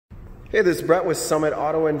Hey, this is Brett with Summit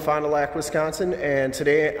Auto in Fond du Lac, Wisconsin, and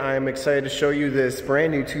today I'm excited to show you this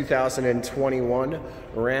brand new 2021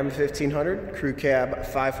 Ram 1500 Crew Cab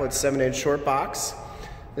 5'7" short box.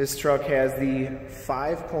 This truck has the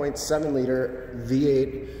 5.7 liter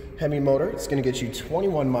V8 Hemi motor. It's going to get you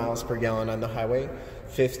 21 miles per gallon on the highway,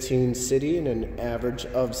 15 city, and an average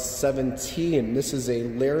of 17. This is a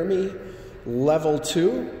Laramie Level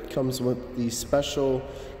 2. Comes with the special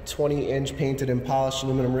 20-inch painted and polished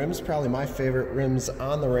aluminum rims, probably my favorite rims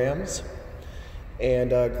on the Rams. And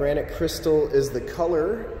Granite Crystal is the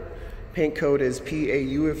color. Paint code is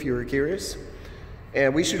PAU if you were curious.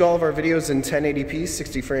 And we shoot all of our videos in 1080p,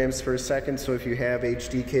 60 frames per second, so if you have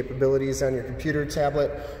HD capabilities on your computer, tablet,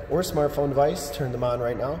 or smartphone device, turn them on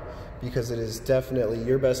right now, because it is definitely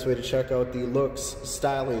your best way to check out the looks,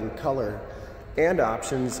 styling, color, and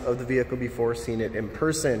options of the vehicle before seeing it in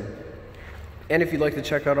person. And if you'd like to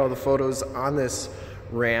check out all the photos on this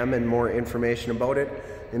Ram and more information about it,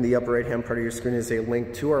 in the upper right hand part of your screen is a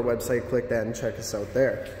link to our website. Click that and check us out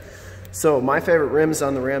there. So my favorite rims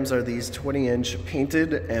on the Rams are these 20-inch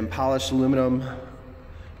painted and polished aluminum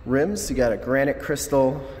rims. You got a Granite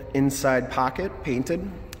Crystal inside pocket painted,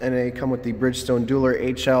 and they come with the Bridgestone Dueler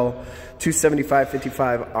HL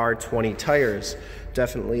 275/55 R20 tires.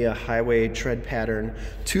 Definitely a highway tread pattern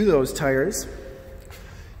to those tires.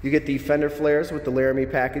 You get the fender flares with the Laramie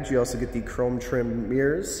package. You also get the chrome trimmed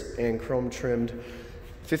mirrors and chrome trimmed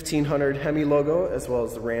 1500 Hemi logo, as well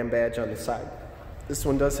as the Ram badge on the side. This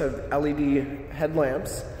one does have LED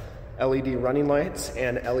headlamps, LED running lights,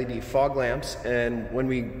 and LED fog lamps. And when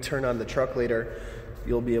we turn on the truck later,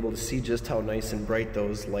 you'll be able to see just how nice and bright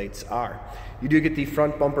those lights are. You do get the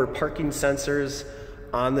front bumper parking sensors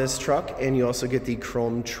on this truck, and you also get the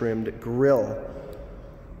chrome trimmed grille.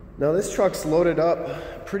 Now this truck's loaded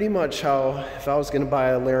up pretty much how, if I was going to buy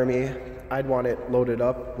a Laramie, I'd want it loaded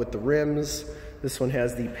up with the rims. This one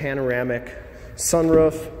has the panoramic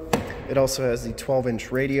sunroof. It also has the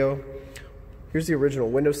 12-inch radio. Here's the original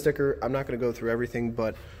window sticker. I'm not going to go through everything,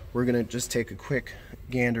 but we're going to just take a quick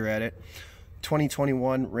gander at it.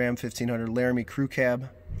 2021 Ram 1500 Laramie Crew Cab,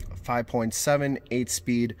 5.7,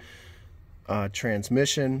 8-speed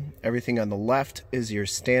transmission. Everything on the left is your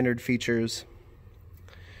standard features,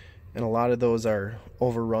 and a lot of those are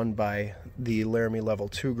overrun by the Laramie Level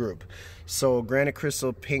 2 group. So Granite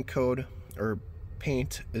Crystal paint code, or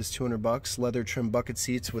paint, is $200. Leather trim bucket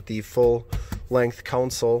seats with the full length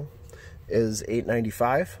console is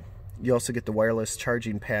 $895. You also get the wireless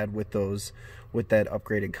charging pad with those, with that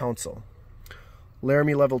upgraded console.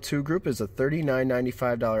 Laramie Level 2 group is a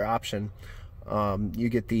 $39.95 option. You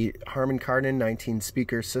get the Harman Kardon 19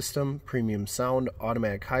 speaker system, premium sound,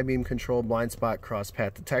 automatic high beam control, blind spot cross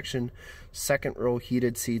path detection, second row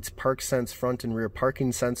heated seats, park sense front and rear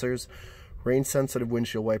parking sensors, rain sensitive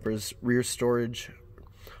windshield wipers, rear storage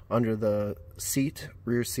under the seat,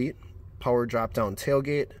 rear seat, power drop down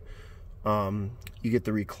tailgate. You get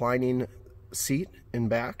the reclining seat in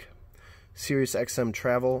back, Sirius XM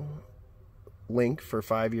travel link for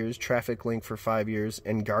 5 years, traffic link for 5 years,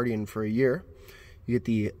 and Guardian for a year. You get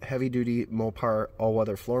the heavy-duty Mopar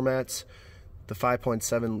all-weather floor mats. The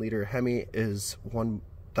 5.7 liter Hemi is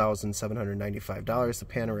 $1,795. The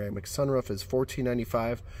panoramic sunroof is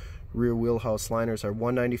 $1,495. Rear wheelhouse liners are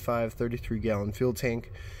 $195. 33-gallon fuel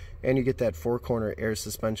tank, and you get that four-corner air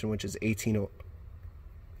suspension, which is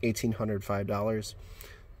 $1,805.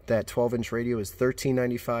 That 12-inch radio is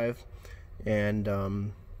 $1,395,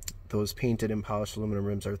 and those painted and polished aluminum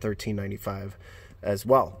rims are $1,395 as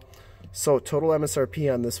well. So total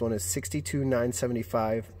MSRP on this one is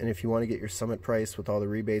 $62,975, and if you want to get your Summit price with all the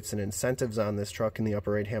rebates and incentives on this truck, in the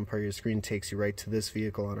upper right hand part of your screen takes you right to this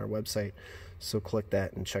vehicle on our website. So click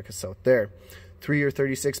that and check us out there. 3-year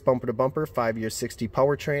 36 bumper to bumper, 5-year 60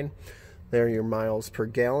 powertrain. There are your miles per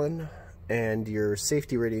gallon, and your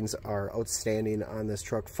safety ratings are outstanding on this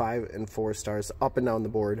truck, 5 and 4 stars up and down the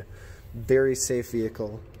board. Very safe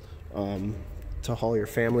vehicle to haul your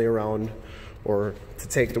family around or to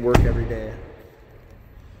take to work every day.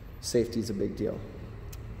 Safety is a big deal.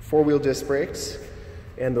 4-wheel disc brakes,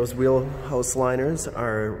 and those wheelhouse liners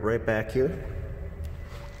are right back here.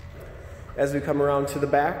 As we come around to the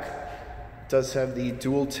back, it does have the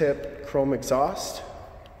dual tip chrome exhaust.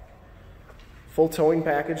 Full towing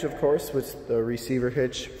package, of course, with the receiver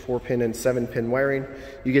hitch, 4-pin and 7-pin wiring.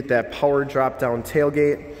 You get that power drop down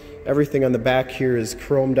tailgate. Everything on the back here is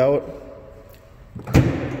chromed out.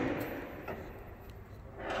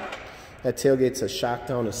 That tailgate's a shock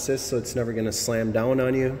down assist, so it's never going to slam down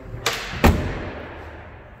on you.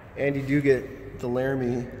 And you do get the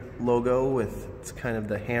Laramie logo with, it's kind of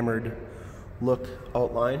the hammered look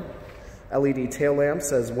outline. LED tail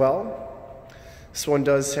lamps as well. This one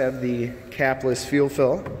does have the capless fuel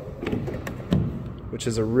fill, which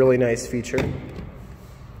is a really nice feature.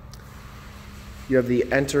 You have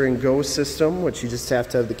the enter and go system, which you just have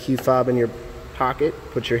to have the key fob in your pocket.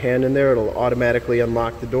 Put your hand in there, it'll automatically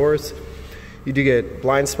unlock the doors. You do get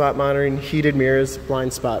blind spot monitoring, heated mirrors,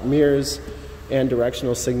 blind spot mirrors, and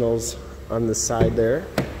directional signals on the side there.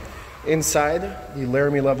 Inside, the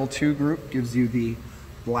Laramie Level 2 group gives you the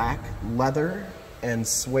black leather and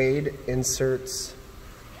suede inserts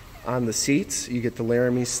on the seats. You get the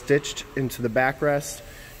Laramie stitched into the backrest.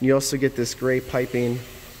 You also get this gray piping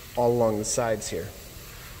all along the sides here.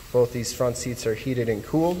 Both these front seats are heated and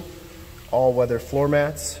cooled. All-weather floor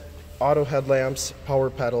mats, auto headlamps, power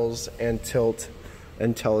pedals, and tilt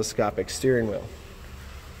and telescopic steering wheel.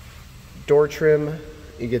 Door trim,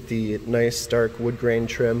 you get the nice dark wood grain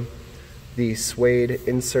trim, the suede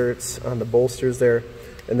inserts on the bolsters there,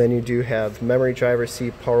 and then you do have memory driver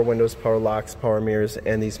seat, power windows, power locks, power mirrors,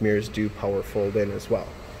 and these mirrors do power fold in as well.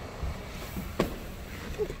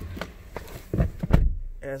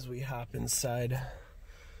 As we hop inside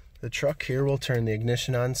the truck here, we'll turn the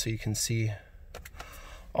ignition on so you can see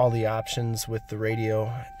all the options with the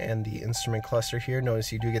radio and the instrument cluster here.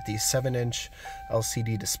 Notice you do get the 7-inch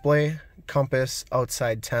LCD display, compass,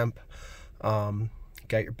 outside temp,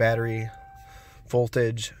 got your battery,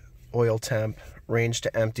 voltage, oil temp, range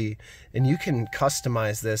to empty, and you can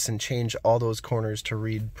customize this and change all those corners to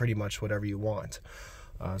read pretty much whatever you want.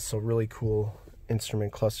 So really cool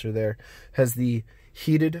instrument cluster there. Has the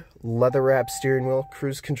heated leather wrap steering wheel,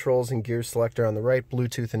 cruise controls and gear selector on the right,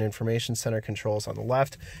 Bluetooth and information center controls on the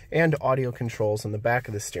left, and audio controls on the back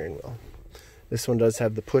of the steering wheel. This one does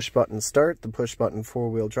have the push button start, the push button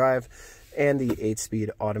 4-wheel drive, and the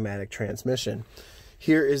 8-speed automatic transmission.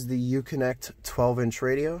 Here is the Uconnect 12-inch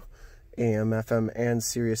radio, AM, FM, and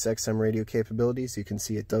Sirius XM radio capabilities. You can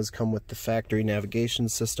see it does come with the factory navigation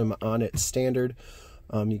system on it standard.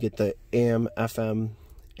 You get the AM, FM,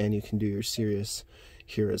 and you can do your Sirius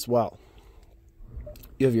here as well.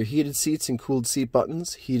 You have your heated seats and cooled seat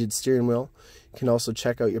buttons, heated steering wheel. You can also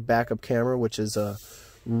check out your backup camera, which is a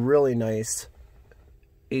really nice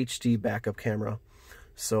HD backup camera.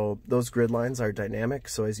 So those grid lines are dynamic,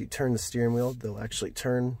 so as you turn the steering wheel, they'll actually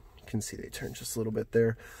turn. You can see they turn just a little bit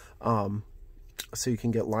there. So you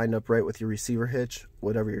can get lined up right with your receiver hitch,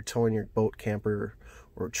 whatever you're towing, your boat, camper,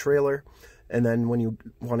 or trailer. And then when you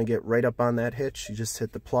want to get right up on that hitch, you just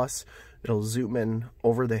hit the plus. It'll zoom in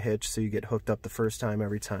over the hitch so you get hooked up the first time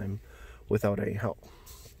every time without any help.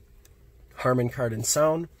 Harman Kardon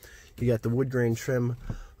sound. You got the wood grain trim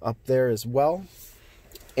up there as well.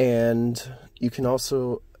 And you can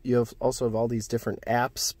also have all these different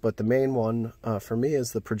apps, but the main one for me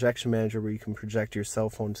is the projection manager, where you can project your cell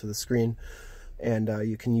phone to the screen, and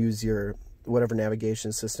you can use your whatever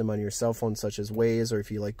navigation system on your cell phone, such as Waze, or if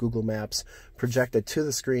you like Google Maps, project it to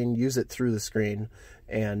the screen, use it through the screen,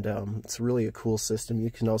 and it's really a cool system.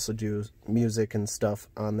 You can also do music and stuff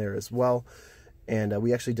on there as well, and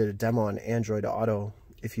we actually did a demo on Android Auto.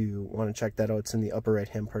 If you want to check that out, it's in the upper right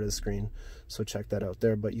hand part of the screen, so check that out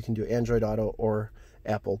there. But you can do Android Auto or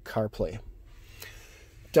Apple CarPlay.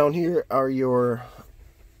 Down here are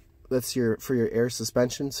for your air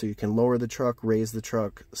suspension, so you can lower the truck, raise the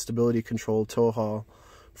truck, stability control, tow haul,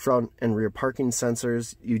 front and rear parking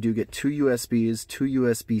sensors. You do get 2 USBs, 2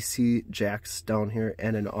 USB-C jacks down here,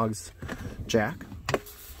 and an aux jack.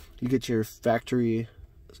 You get your factory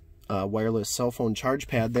wireless cell phone charge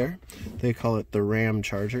pad there. They call it the RAM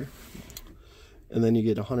charger. And then you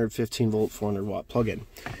get a 115 volt 400 watt plug-in.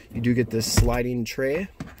 You do get this sliding tray.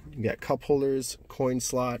 You got cup holders, coin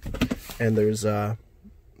slot, and there's a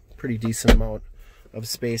pretty decent amount of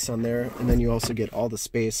space on there. And then you also get all the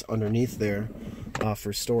space underneath there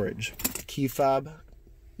for storage. Key fob,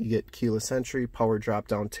 you get keyless entry, power drop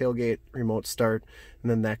down tailgate, remote start, and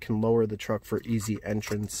then that can lower the truck for easy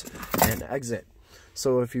entrance and exit.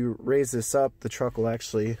 So if you raise this up, the truck will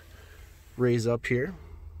actually raise up here.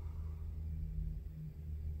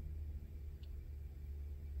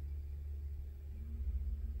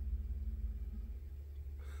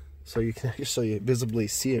 So you can actually visibly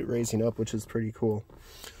see it raising up, which is pretty cool.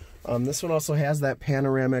 This one also has that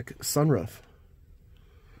panoramic sunroof.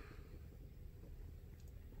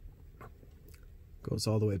 Goes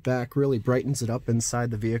all the way back, really brightens it up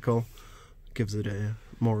inside the vehicle, gives it a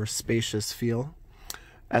more spacious feel.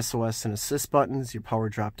 SOS and assist buttons, your power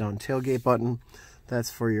drop down tailgate button, that's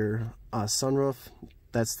for your sunroof,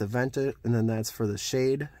 that's the vent it, and then that's for the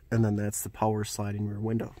shade, and then that's the power sliding rear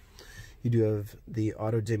window. You do have the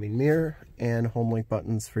auto dimming mirror and home link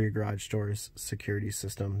buttons for your garage doors, security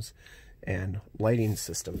systems, and lighting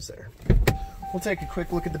systems there. We'll take a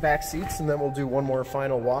quick look at the back seats, and then we'll do one more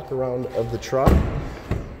final walk around of the truck.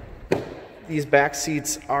 These back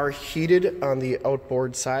seats are heated on the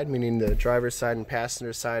outboard side, meaning the driver's side and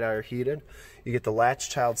passenger side are heated. You get the latch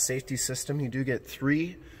child safety system. You do get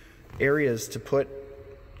 3 areas to put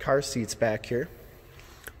car seats back here.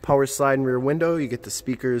 Power slide and rear window. You get the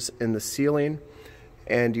speakers in the ceiling,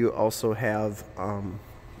 and you also have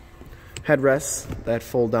headrests that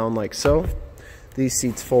fold down like so. These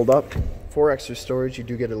seats fold up for extra storage. You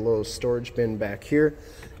do get a little storage bin back here,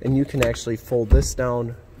 and you can actually fold this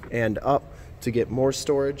down and up to get more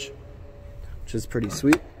storage, which is pretty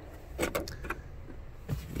sweet.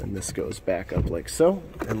 And this goes back up like so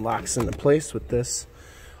and locks into place with this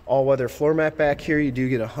all-weather floor mat back here. You do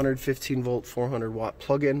get a 115 volt 400 watt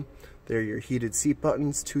plug-in. There are your heated seat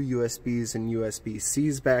buttons, 2 USBs and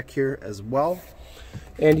USB-Cs back here as well.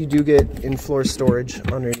 And you do get in-floor storage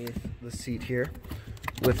underneath the seat here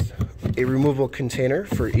with a removable container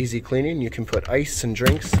for easy cleaning. You can put ice and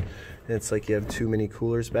drinks, and it's like you have 2 mini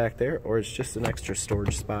coolers back there, or it's just an extra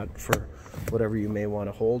storage spot for whatever you may want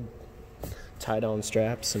to hold, tie down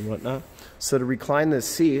straps and whatnot. So to recline this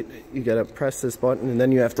seat, you gotta press this button and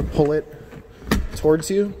then you have to pull it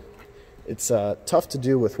towards you. It's tough to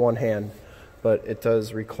do with one hand, but it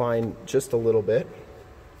does recline just a little bit.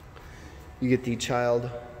 You get the child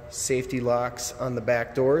safety locks on the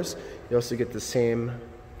back doors. You also get the same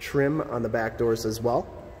trim on the back doors as well.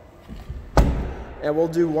 And we'll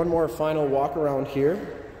do one more final walk around here.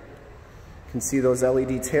 You can see those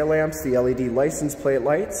LED tail lamps, the LED license plate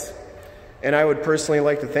lights. And I would personally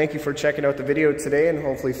like to thank you for checking out the video today, and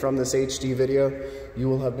hopefully from this HD video, you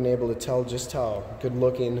will have been able to tell just how good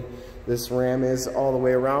looking this Ram is all the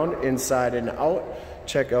way around, inside and out.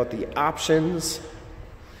 Check out the options.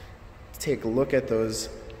 Take a look at those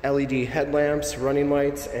LED headlamps, running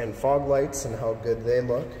lights, and fog lights, and how good they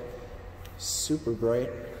look. Super bright.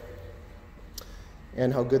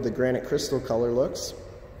 And how good the granite crystal color looks.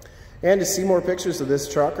 And to see more pictures of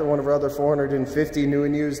this truck or one of our other 450 new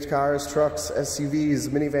and used cars, trucks, SUVs,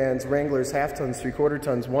 minivans, Wranglers, half tons, 3/4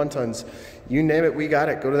 tons, 1 tons, you name it, we got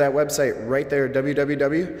it. Go to that website right there,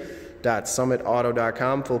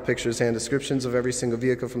 www.summitauto.com. Full pictures and descriptions of every single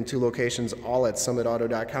vehicle from 2 locations, all at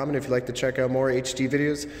summitauto.com. And if you'd like to check out more HD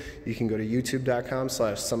videos, you can go to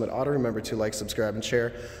youtube.com/summitauto. Remember to like, subscribe, and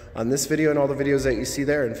share on this video and all the videos that you see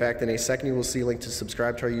there. In fact, in a second, you will see a link to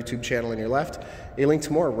subscribe to our YouTube channel on your left, a link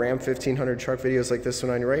to more Ram 1500 truck videos like this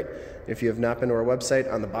one on your right. If you have not been to our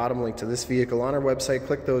website, on the bottom, link to this vehicle on our website.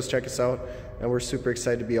 Click those, check us out, and we're super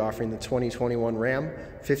excited to be offering the 2021 Ram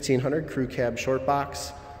 1500 Crew Cab Short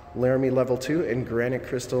Box, Laramie Level 2, and Granite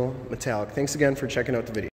Crystal Metallic. Thanks again for checking out the video.